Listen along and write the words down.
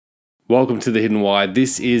Welcome to The Hidden Why.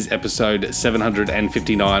 This is episode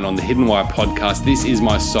 759 on The Hidden Why podcast. This is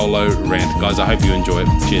my solo rant. Guys, I hope you enjoy it.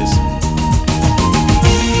 Cheers.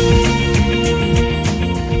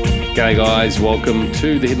 G'day guys, welcome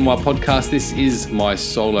to The Hidden Why podcast. This is my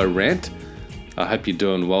solo rant. I hope you're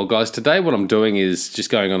doing well, guys. Today what I'm doing is just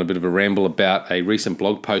going on a bit of a ramble about a recent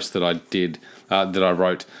blog post that I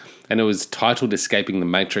wrote, and it was titled Escaping the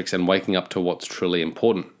Matrix and Waking Up to What's Truly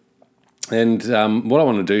Important. And what I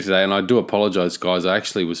want to do today, and I do apologize, guys, I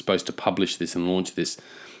actually was supposed to publish this and launch this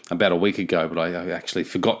about a week ago, but I actually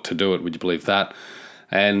forgot to do it. Would you believe that?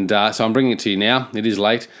 And so I'm bringing it to you now. It is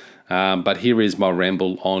late, but here is my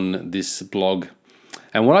ramble on this blog.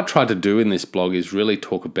 And what I tried to do in this blog is really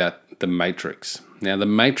talk about the Matrix. Now, the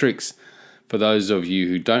Matrix, for those of you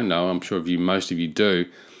who don't know, I'm sure most of you do,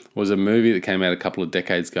 was a movie that came out a couple of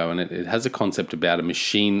decades ago, and it has a concept about a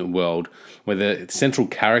machine world where the central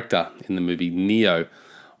character in the movie, Neo,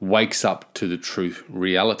 wakes up to the true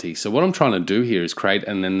reality. So what I'm trying to do here is create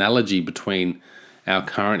an analogy between our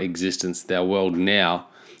current existence, our world now,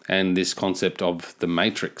 and this concept of the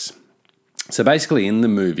Matrix. So basically in the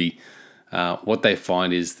movie, what they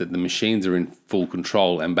find is that the machines are in full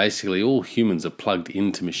control, and basically all humans are plugged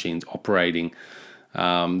into machines operating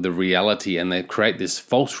the reality, and they create this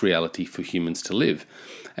false reality for humans to live.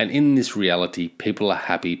 And in this reality, people are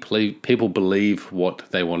happy, people believe what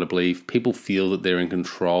they want to believe, people feel that they're in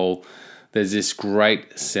control. There's this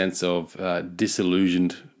great sense of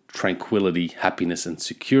disillusioned tranquility, happiness, and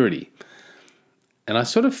security. And I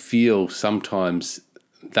sort of feel sometimes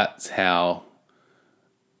that's how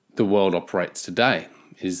the world operates today,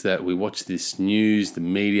 is that we watch this news, the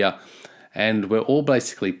media, and we're all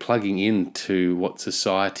basically plugging into what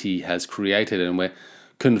society has created, and we're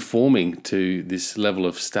conforming to this level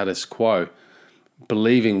of status quo,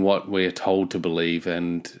 believing what we're told to believe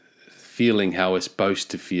and feeling how we're supposed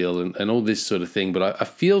to feel and all this sort of thing. But I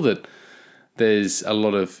feel that there's a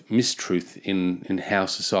lot of mistruth in how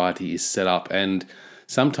society is set up, and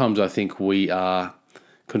sometimes I think we are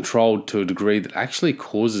controlled to a degree that actually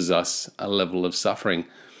causes us a level of suffering.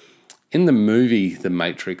 In the movie The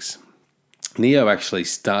Matrix, Neo actually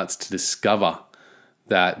starts to discover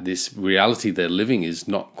that this reality they're living is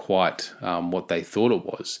not quite what they thought it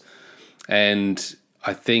was. And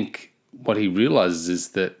I think what he realizes is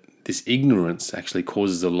that this ignorance actually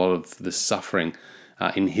causes a lot of the suffering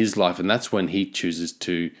in his life. And that's when he chooses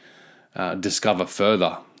to discover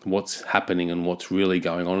further what's happening and what's really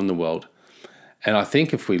going on in the world. And I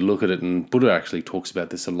think if we look at it, and Buddha actually talks about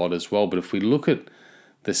this a lot as well, but if we look at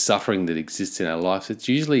the suffering that exists in our lives, it's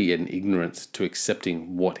usually an ignorance to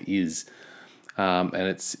accepting what is. And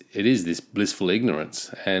it is this blissful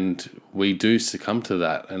ignorance, and we do succumb to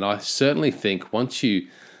that. And I certainly think once you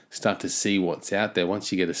start to see what's out there,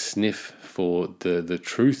 once you get a sniff for the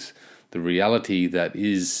truth, the reality that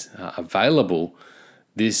is available,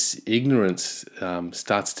 this ignorance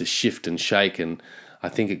starts to shift and shake, and I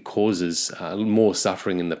think it causes more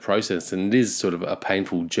suffering in the process, and it is sort of a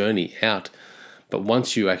painful journey out. But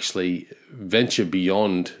once you actually venture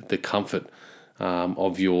beyond the comfort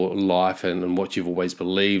of your life and what you've always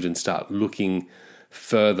believed, and start looking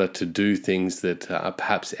further to do things that are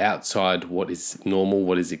perhaps outside what is normal,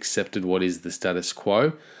 what is accepted, what is the status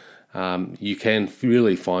quo, you can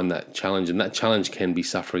really find that challenge, and that challenge can be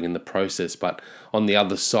suffering in the process. But on the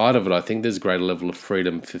other side of it, I think there's a greater level of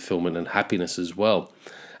freedom, fulfillment, and happiness as well.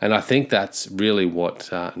 And I think that's really what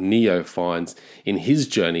Neo finds in his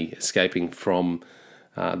journey, escaping from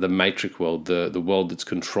the Matrix world, the world that's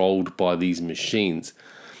controlled by these machines.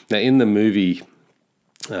 Now, in the movie,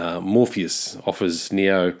 Morpheus offers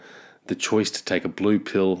Neo the choice to take a blue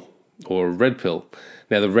pill or a red pill.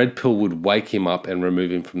 Now, the red pill would wake him up and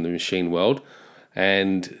remove him from the machine world,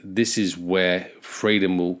 and this is where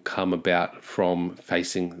freedom will come about from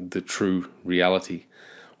facing the true reality.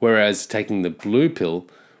 Whereas taking the blue pill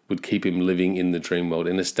would keep him living in the dream world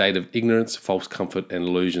in a state of ignorance, false comfort, and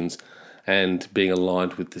illusions, and being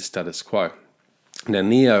aligned with the status quo. Now,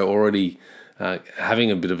 Neo, already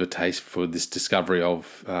having a bit of a taste for this discovery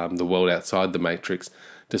of the world outside the Matrix,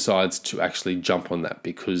 decides to actually jump on that,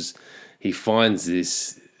 because he finds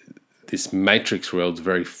this Matrix world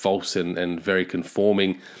very false and very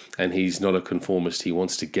conforming, and he's not a conformist. He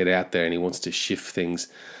wants to get out there and he wants to shift things.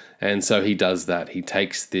 And so he does that. He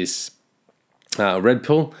takes this red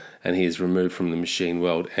pill, and he is removed from the machine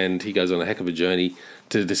world, and he goes on a heck of a journey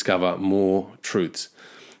to discover more truths.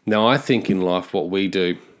 Now, I think in life what we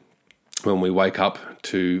do when we wake up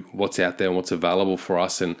to what's out there and what's available for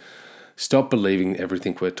us, and stop believing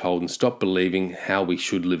everything we're told, and stop believing how we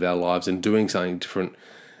should live our lives and doing something different,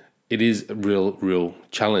 it is a real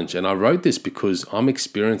challenge. And I wrote this because I'm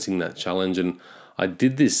experiencing that challenge. And I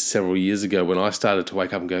did this several years ago when I started to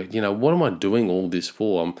wake up and go, what am I doing all this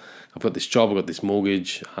for? I've got this job, I've got this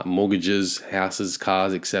mortgages, houses,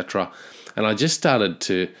 cars, etc. And I just started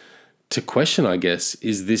to question, I guess,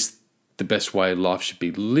 is this the best way life should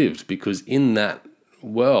be lived? Because in that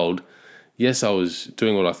world, yes, I was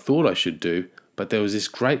doing what I thought I should do, but there was this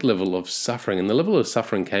great level of suffering. And the level of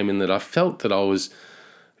suffering came in that I felt that I was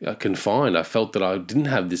confined. I felt that I didn't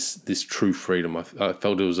have this true freedom. I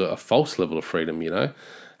felt it was a false level of freedom,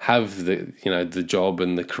 Have the job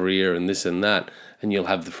and the career and this and that, and you'll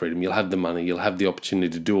have the freedom, you'll have the money, you'll have the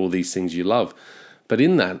opportunity to do all these things you love. But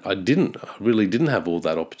in that, I really didn't have all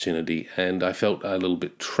that opportunity, and I felt a little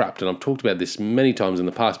bit trapped. And I've talked about this many times in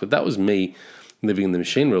the past, but that was me living in the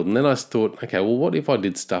machine world. And then I thought, okay, well, what if I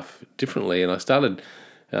did stuff differently? And I started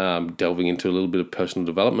delving into a little bit of personal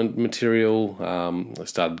development material. I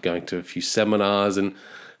started going to a few seminars and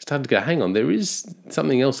started to go, hang on, there is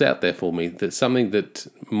something else out there for me. That's something that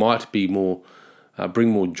might be more, bring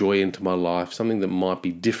more joy into my life, something that might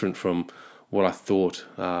be different from what I thought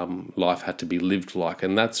life had to be lived like.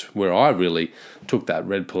 And that's where I really took that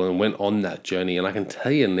red pill and went on that journey. And I can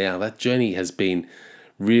tell you now, that journey has been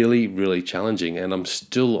really challenging, and I'm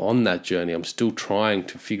still on that journey. I'm still trying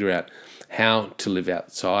to figure out how to live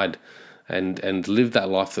outside and live that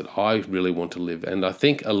life that I really want to live. And I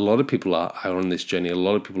think a lot of people are on this journey. A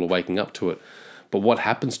lot of people are waking up to it. But what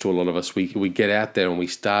happens to a lot of us, we get out there and we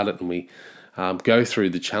start it and we go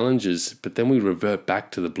through the challenges, but then we revert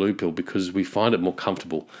back to the blue pill because we find it more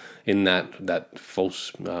comfortable in that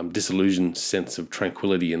false disillusioned sense of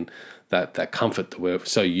tranquility and that comfort that we're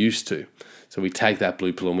so used to. So we take that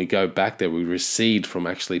blue pill and we go back there. We recede from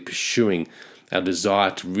actually pursuing our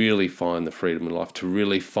desire to really find the freedom in life, to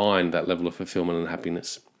really find that level of fulfillment and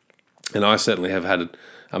happiness. And I certainly have had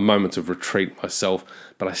a moment of retreat myself,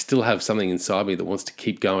 but I still have something inside me that wants to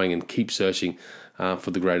keep going and keep searching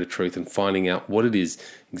for the greater truth and finding out what it is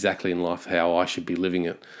exactly in life, how I should be living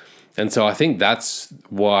it. And so I think that's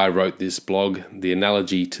why I wrote this blog, the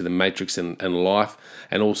analogy to the matrix and life,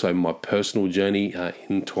 and also my personal journey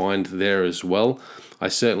entwined there as well. I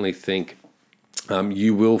certainly think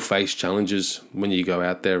you will face challenges when you go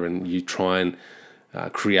out there and you try and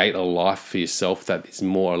create a life for yourself that is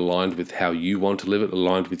more aligned with how you want to live it,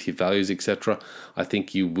 aligned with your values, etc. I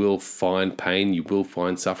think you will find pain, you will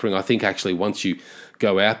find suffering. I think actually once you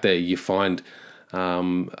go out there, you find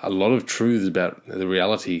a lot of truths about the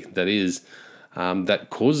reality that is that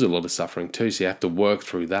causes a lot of suffering too. So you have to work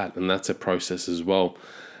through that, and that's a process as well.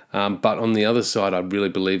 But on the other side, I really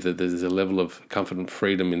believe that there's a level of comfort and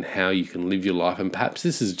freedom in how you can live your life. And perhaps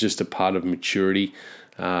this is just a part of maturity,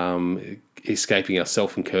 escaping our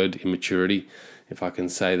self-incurred immaturity, if I can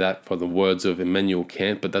say that, for the words of Immanuel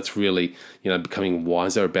Kant. But that's really, becoming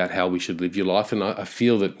wiser about how we should live your life. And I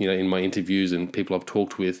feel that, in my interviews and people I've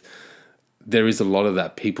talked with, there is a lot of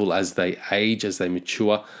that. People, as they age, as they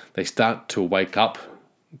mature, they start to wake up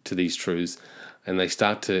to these truths, and they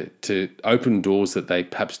start to open doors that they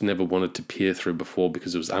perhaps never wanted to peer through before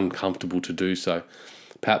because it was uncomfortable to do so.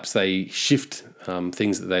 Perhaps they shift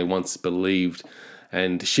things that they once believed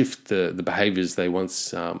and shift the behaviors they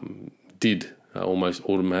once did almost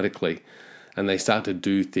automatically. And they start to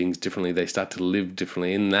do things differently. They start to live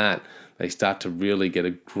differently. In that, they start to really get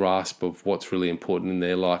a grasp of what's really important in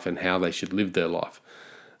their life and how they should live their life.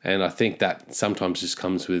 And I think that sometimes just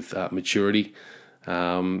comes with maturity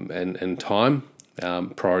and time.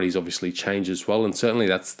 Priorities obviously change as well, and certainly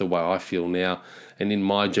that's the way I feel now. And in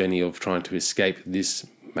my journey of trying to escape this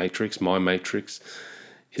matrix, my matrix,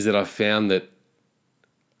 is that I've found that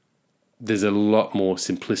there's a lot more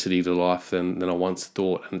simplicity to life than I once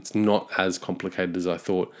thought, and it's not as complicated as I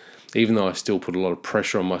thought. Even though I still put a lot of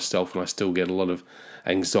pressure on myself and I still get a lot of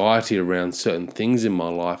anxiety around certain things in my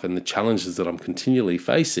life and the challenges that I'm continually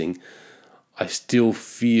facing, I still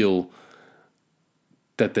feel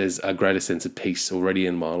that there's a greater sense of peace already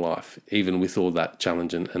in my life, even with all that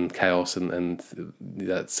challenge and chaos and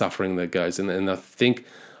that suffering that goes. And I think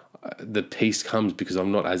the peace comes because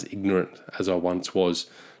I'm not as ignorant as I once was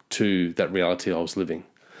to that reality I was living.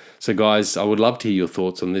 So guys, I would love to hear your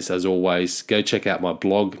thoughts on this. As always, go check out my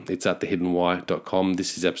blog. It's at thehiddenwhy.com.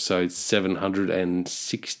 This is episode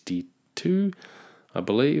 762, I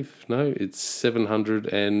believe. No, it's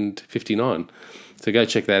 759. So go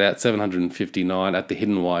check that out, 759 at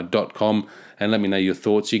thehiddenwhy.com, and let me know your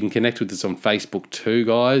thoughts. You can connect with us on Facebook too,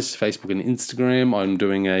 guys. Facebook and Instagram. I'm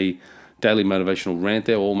doing a daily motivational rant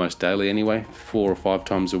there, almost daily anyway, 4 or 5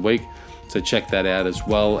 times a week. So check that out as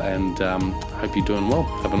well, and hope you're doing well.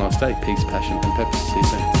 Have a nice day. Peace, passion, and purpose. See you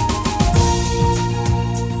soon.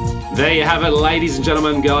 There you have it, ladies and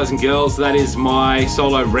gentlemen, guys and girls. That is my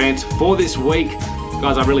solo rant for this week.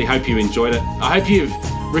 Guys, I really hope you enjoyed it. I hope you've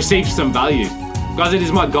received some value. Guys, it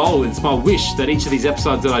is my goal, it's my wish that each of these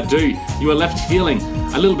episodes that I do, you are left feeling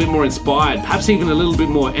a little bit more inspired, perhaps even a little bit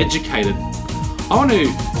more educated. I want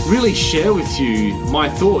to really share with you my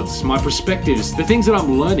thoughts, my perspectives, the things that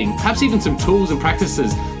I'm learning, perhaps even some tools and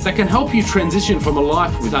practices that can help you transition from a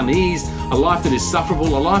life with unease, a life that is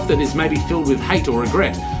sufferable, a life that is maybe filled with hate or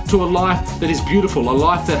regret, to a life that is beautiful, a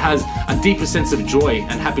life that has a deeper sense of joy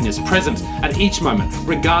and happiness present at each moment,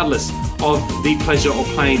 regardless of the pleasure or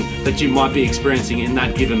pain that you might be experiencing in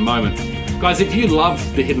that given moment. Guys, if you love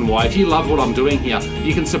The Hidden Why, if you love what I'm doing here,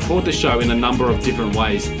 you can support the show in a number of different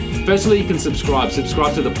ways. Firstly, you can subscribe to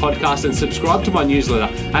the podcast and subscribe to my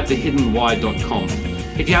newsletter at thehiddenwhy.com.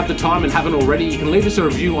 If you have the time and haven't already, you can leave us a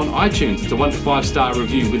review on iTunes. It's a 1 to 5 star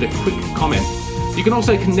review with a quick comment. You can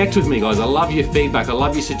also connect with me, guys. I love your feedback. I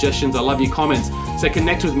love your suggestions. I love your comments. So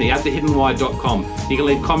connect with me at thehiddenwhy.com. You can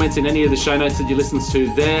leave comments in any of the show notes that you listen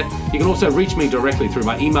to there. You can also reach me directly through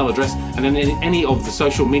my email address and then any of the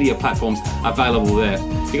social media platforms available there.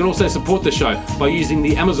 You can also support the show by using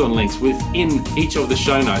the Amazon links within each of the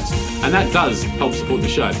show notes. And that does help support the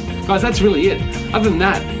show. Guys, that's really it. Other than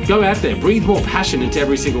that, go out there, breathe more passion into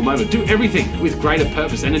every single moment. Do everything with greater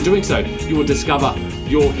purpose. And in doing so, you will discover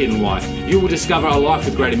your hidden why. You will discover a life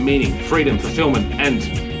with greater meaning, freedom, fulfillment, and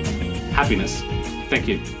happiness. Thank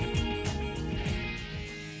you.